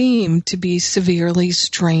may seem to be severely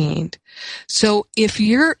strained. So if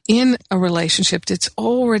you're in a relationship that's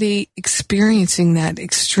already experiencing that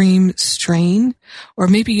extreme strain, or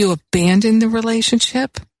maybe you abandon the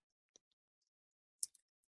relationship,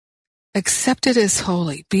 accept it as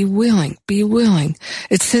holy. Be willing. Be willing.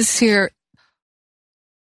 It says here,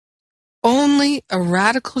 only a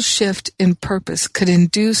radical shift in purpose could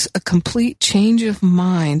induce a complete change of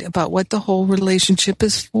mind about what the whole relationship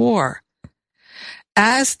is for.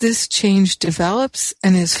 As this change develops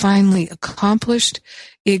and is finally accomplished,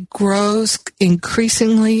 it grows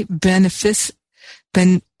increasingly beneficent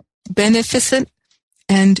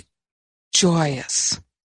and joyous.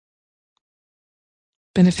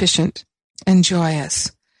 Beneficent and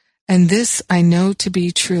joyous. And this I know to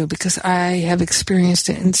be true because I have experienced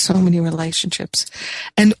it in so many relationships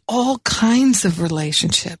and all kinds of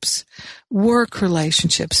relationships, work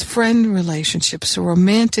relationships, friend relationships,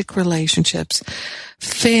 romantic relationships,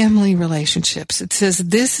 family relationships. It says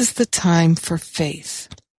this is the time for faith.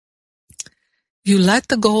 You let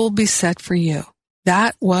the goal be set for you.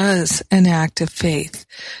 That was an act of faith.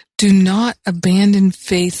 Do not abandon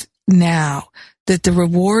faith now that the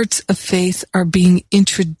rewards of faith are being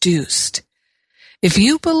introduced. If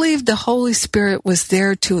you believe the Holy Spirit was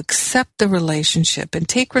there to accept the relationship and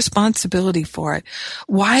take responsibility for it,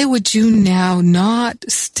 why would you now not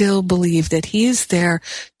still believe that He is there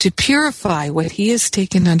to purify what He has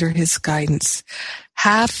taken under His guidance?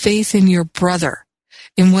 Have faith in your brother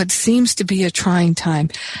in what seems to be a trying time.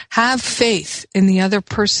 Have faith in the other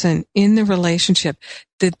person in the relationship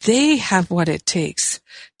that they have what it takes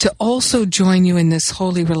to also join you in this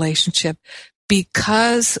holy relationship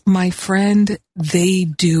because, my friend, they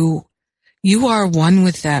do. You are one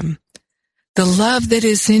with them. The love that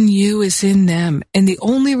is in you is in them. And the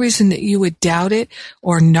only reason that you would doubt it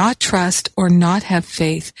or not trust or not have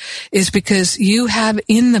faith is because you have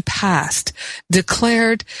in the past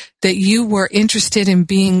declared that you were interested in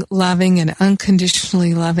being loving and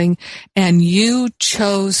unconditionally loving, and you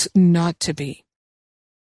chose not to be.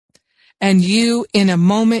 And you, in a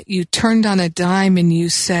moment, you turned on a dime and you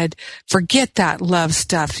said, forget that love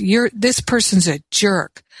stuff. This person's a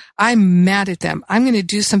jerk. I'm mad at them. I'm going to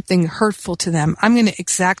do something hurtful to them. I'm going to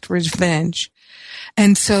exact revenge.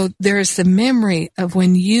 And so there's the memory of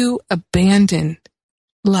when you abandoned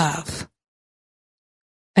love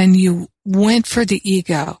and you went for the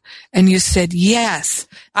ego and you said, yes,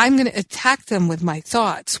 I'm going to attack them with my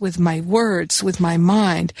thoughts, with my words, with my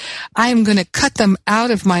mind. I'm going to cut them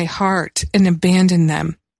out of my heart and abandon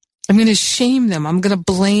them. I'm going to shame them. I'm going to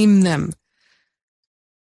blame them.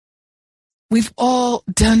 We've all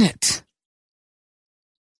done it.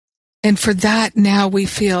 And for that now we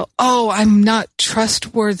feel, oh, I'm not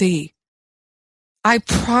trustworthy. I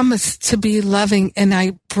promised to be loving and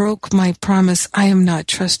I broke my promise. I am not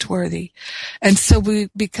trustworthy. And so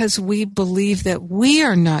because we believe that we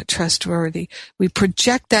are not trustworthy, we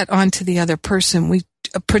project that onto the other person. We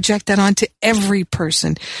project that onto every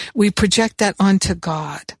person. We project that onto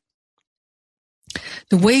God.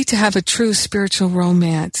 The way to have a true spiritual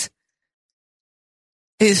romance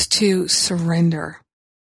is to surrender.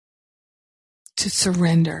 To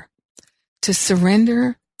surrender. To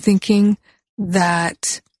surrender thinking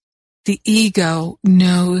that the ego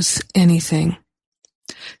knows anything.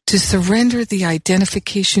 to surrender the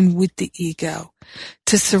identification with the ego,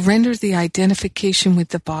 to surrender the identification with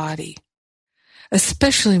the body,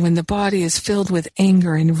 especially when the body is filled with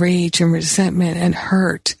anger and rage and resentment and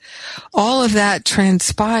hurt. All of that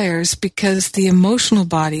transpires because the emotional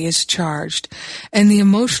body is charged, and the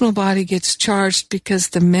emotional body gets charged because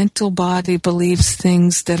the mental body believes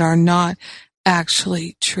things that are not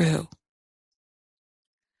actually true.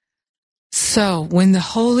 So, when the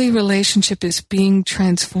holy relationship is being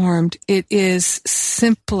transformed, it is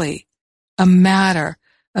simply a matter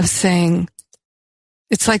of saying,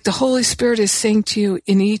 it's like the Holy Spirit is saying to you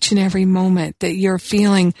in each and every moment that you're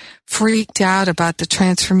feeling freaked out about the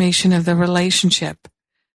transformation of the relationship,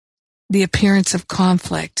 the appearance of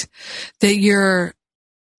conflict, that you're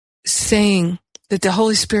saying, that the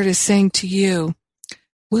Holy Spirit is saying to you,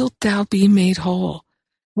 wilt thou be made whole?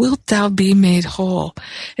 Wilt thou be made whole?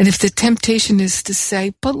 And if the temptation is to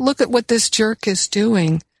say, but look at what this jerk is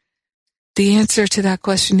doing, the answer to that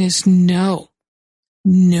question is no.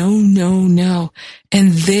 No, no, no.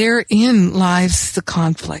 And therein lies the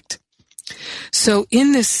conflict. So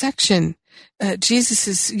in this section, Jesus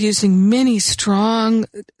is using many strong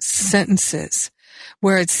sentences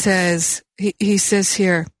where it says, he says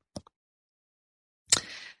here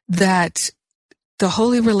that the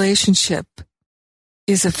holy relationship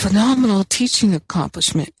is a phenomenal teaching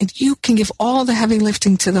accomplishment, and you can give all the heavy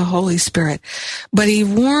lifting to the Holy Spirit. But he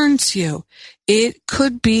warns you, it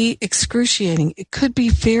could be excruciating. It could be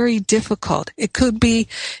very difficult. It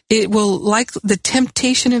will, like the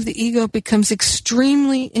temptation of the ego becomes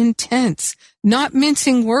extremely intense. Not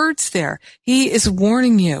mincing words there. He is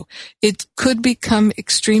warning you. It could become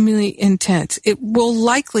extremely intense. It will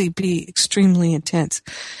likely be extremely intense.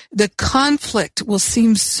 The conflict will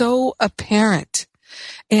seem so apparent,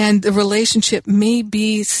 and the relationship may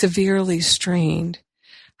be severely strained.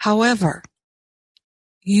 However,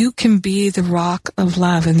 you can be the rock of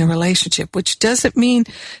love in the relationship, which doesn't mean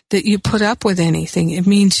that you put up with anything. It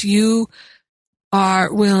means you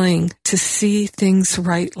are willing to see things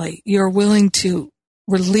rightly. You're willing to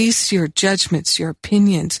release your judgments, your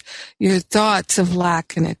opinions, your thoughts of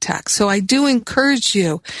lack and attack. So I do encourage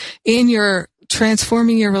you in your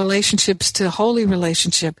transforming your relationships to holy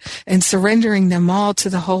relationship and surrendering them all to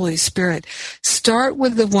the Holy Spirit. Start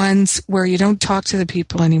with the ones where you don't talk to the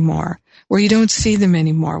people anymore, where you don't see them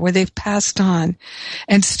anymore, where they've passed on,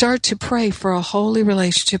 and start to pray for a holy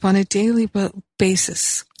relationship on a daily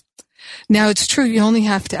basis. Now, it's true, you only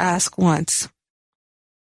have to ask once.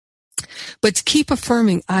 But keep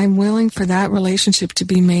affirming, I'm willing for that relationship to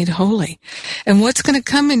be made holy. And what's going to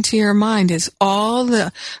come into your mind is all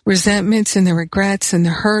the resentments and the regrets and the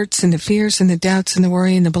hurts and the fears and the doubts and the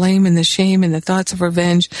worry and the blame and the shame and the thoughts of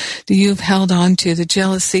revenge that you've held on to, the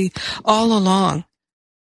jealousy all along.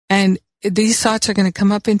 And these thoughts are going to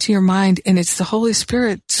come up into your mind, and it's the Holy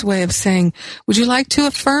Spirit's way of saying, would you like to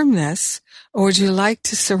affirm this, or would you like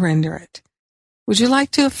to surrender it? Would you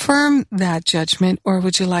like to affirm that judgment, or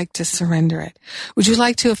would you like to surrender it? Would you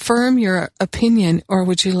like to affirm your opinion, or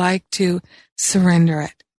would you like to surrender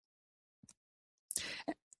it?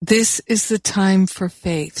 This is the time for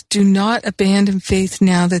faith. Do not abandon faith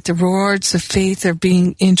now that the rewards of faith are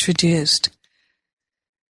being introduced.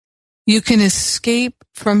 You can escape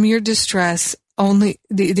from your distress only,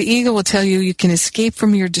 the ego will tell you can escape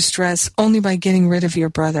from your distress only by getting rid of your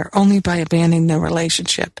brother, only by abandoning the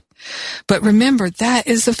relationship. But remember, that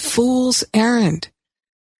is a fool's errand.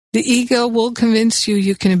 The ego will convince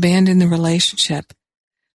you can abandon the relationship.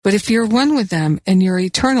 But if you're one with them and you're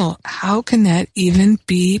eternal, how can that even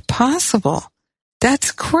be possible?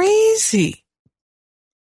 That's crazy.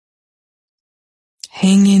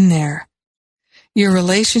 Hang in there. Your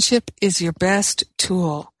relationship is your best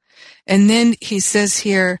tool. And then he says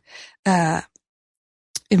here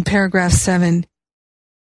in paragraph 7,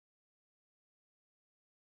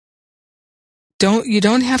 you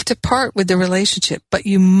don't have to part with the relationship, but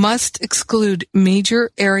you must exclude major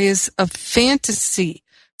areas of fantasy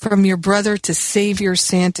from your brother to save your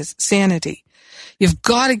sanity. You've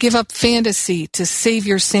got to give up fantasy to save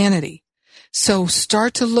your sanity. So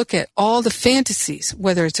start to look at all the fantasies,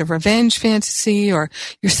 whether it's a revenge fantasy, or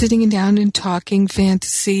you're sitting down and talking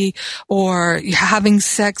fantasy, or you're having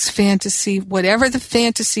sex fantasy. Whatever the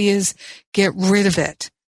fantasy is, get rid of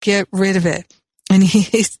it. Get rid of it. And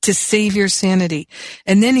he's to save your sanity.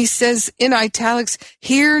 And then he says in italics,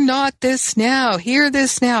 hear not this now, hear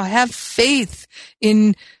this now. Have faith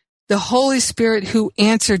in the Holy Spirit who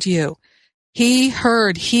answered you. He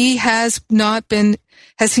heard, has he not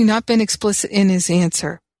been explicit in his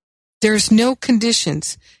answer? There's no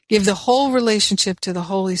conditions. Give the whole relationship to the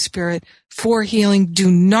Holy Spirit for healing.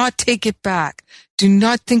 Do not take it back. Do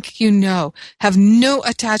not think you know. Have no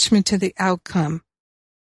attachment to the outcome.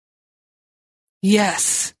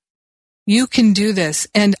 Yes, you can do this,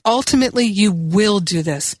 and ultimately you will do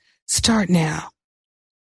this. Start now.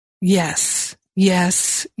 Yes,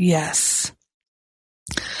 yes, yes.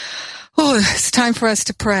 Oh, it's time for us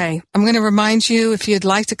to pray. I'm going to remind you, if you'd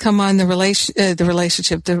like to come on the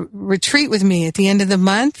retreat with me at the end of the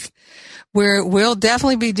month, where we'll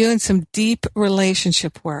definitely be doing some deep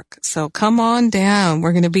relationship work. So come on down.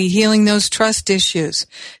 We're going to be healing those trust issues,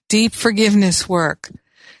 deep forgiveness work.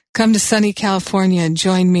 Come to sunny California and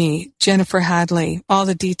join me, Jennifer Hadley. All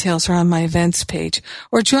the details are on my events page.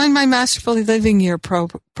 Or join my Masterfully Living Year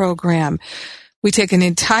program. We take an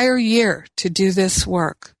entire year to do this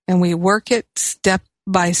work, and we work it step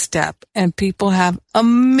by step, and people have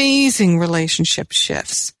amazing relationship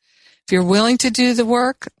shifts. If you're willing to do the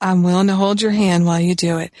work, I'm willing to hold your hand while you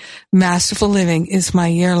do it. Masterful Living is my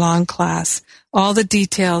year-long class. All the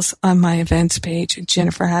details on my events page at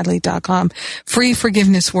jenniferhadley.com. Free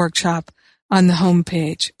forgiveness workshop on the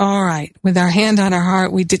homepage. All right. With our hand on our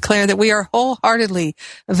heart, we declare that we are wholeheartedly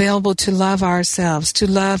available to love ourselves, to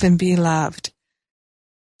love and be loved,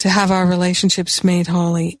 to have our relationships made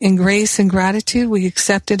holy. In grace and gratitude, we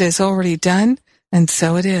accept it as already done, and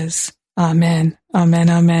so it is. Amen. Amen.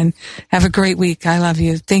 Amen. Have a great week. I love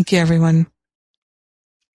you. Thank you, everyone.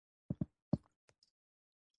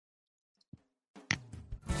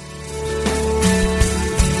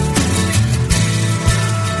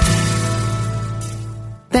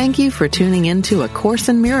 Thank you for tuning in to A Course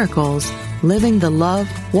in Miracles, Living the Love,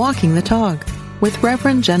 Walking the Talk, with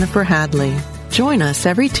Reverend Jennifer Hadley. Join us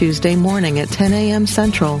every Tuesday morning at 10 a.m.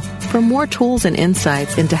 Central for more tools and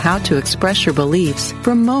insights into how to express your beliefs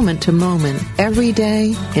from moment to moment, every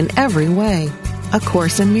day, in every way. A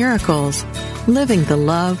Course in Miracles, Living the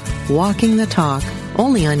Love, Walking the Talk,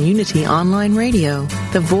 only on Unity Online Radio,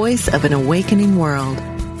 the voice of an awakening world.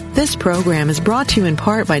 This program is brought to you in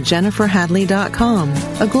part by JenniferHadley.com,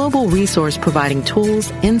 a global resource providing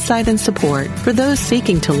tools, insight, and support for those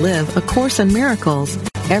seeking to live A Course in Miracles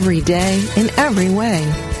every day in every way.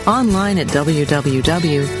 Online at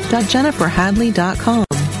www.jenniferhadley.com.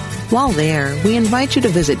 While there, we invite you to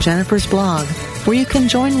visit Jennifer's blog, where you can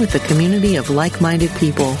join with the community of like-minded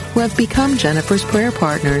people who have become Jennifer's prayer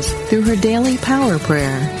partners through her daily power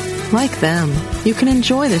prayer. Like them, you can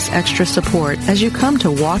enjoy this extra support as you come to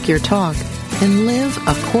walk your talk and live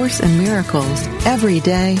A Course in Miracles every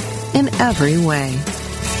day in every way.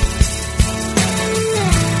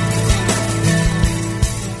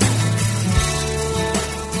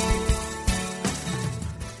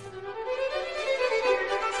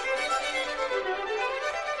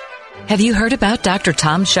 Have you heard about Dr.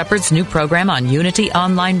 Tom Shepard's new program on Unity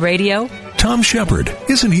Online Radio? Tom Shepard,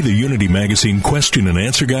 isn't he the Unity Magazine question and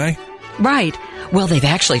answer guy? Right. Well, they've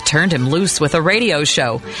actually turned him loose with a radio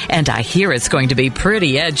show, and I hear it's going to be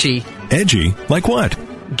pretty edgy. Edgy? Like what?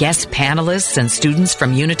 Guest panelists and students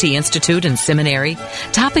from Unity Institute and Seminary.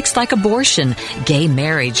 Topics like abortion, gay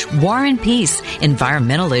marriage, war and peace,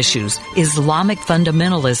 environmental issues, Islamic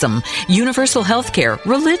fundamentalism, universal health care,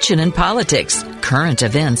 religion and politics, current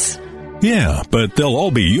events. Yeah, but they'll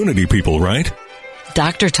all be Unity people, right?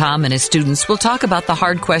 Dr. Tom and his students will talk about the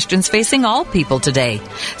hard questions facing all people today,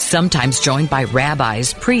 sometimes joined by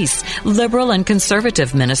rabbis, priests, liberal and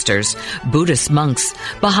conservative ministers, Buddhist monks,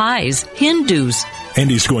 Baha'is, Hindus. And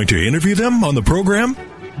he's going to interview them on the program?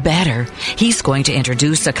 Better, he's going to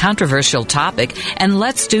introduce a controversial topic and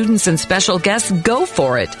let students and special guests go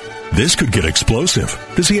for it. This could get explosive.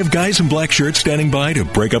 Does he have guys in black shirts standing by to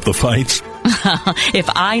break up the fights? If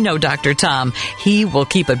I know Dr. Tom, he will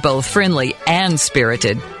keep it both friendly and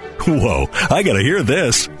spirited. Whoa, I gotta hear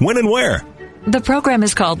this. When and where? The program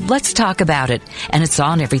is called Let's Talk About It, and it's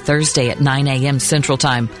on every Thursday at 9 a.m. Central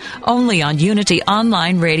Time, only on Unity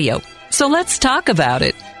Online Radio. So let's talk about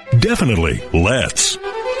it. Definitely, let's.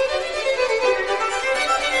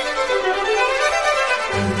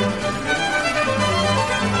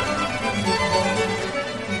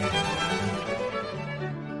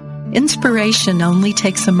 Inspiration only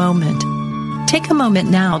takes a moment. Take a moment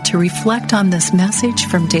now to reflect on this message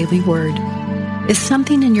from Daily Word. Is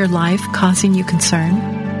something in your life causing you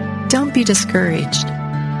concern? Don't be discouraged.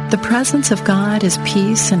 The presence of God is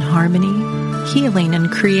peace and harmony, healing and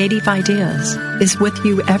creative ideas, is with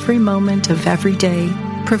you every moment of every day,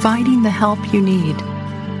 providing the help you need.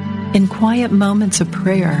 In quiet moments of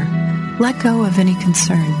prayer, let go of any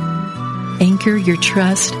concern. Anchor your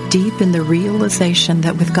trust deep in the realization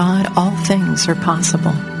that with God all things are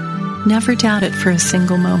possible. Never doubt it for a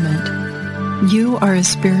single moment. You are a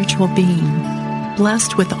spiritual being,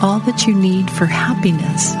 blessed with all that you need for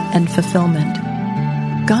happiness and fulfillment.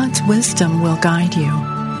 God's wisdom will guide you.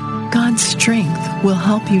 God's strength will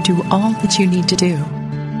help you do all that you need to do.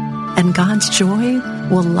 And God's joy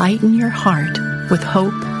will lighten your heart with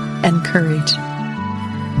hope and courage.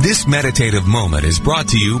 This meditative moment is brought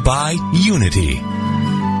to you by Unity.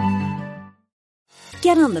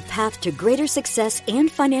 Get on the path to greater success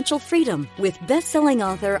and financial freedom with best-selling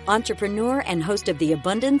author, entrepreneur, and host of The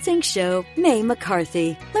Abundance Inc. Show, Mae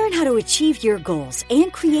McCarthy. Learn how to achieve your goals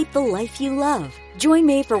and create the life you love. Join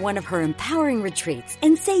Mae for one of her empowering retreats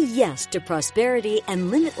and say yes to prosperity and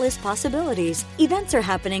limitless possibilities. Events are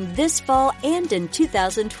happening this fall and in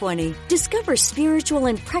 2020. Discover spiritual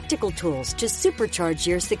and practical tools to supercharge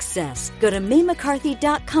your success. Go to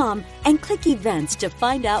MaeMcCarthy.com and click events to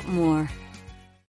find out more.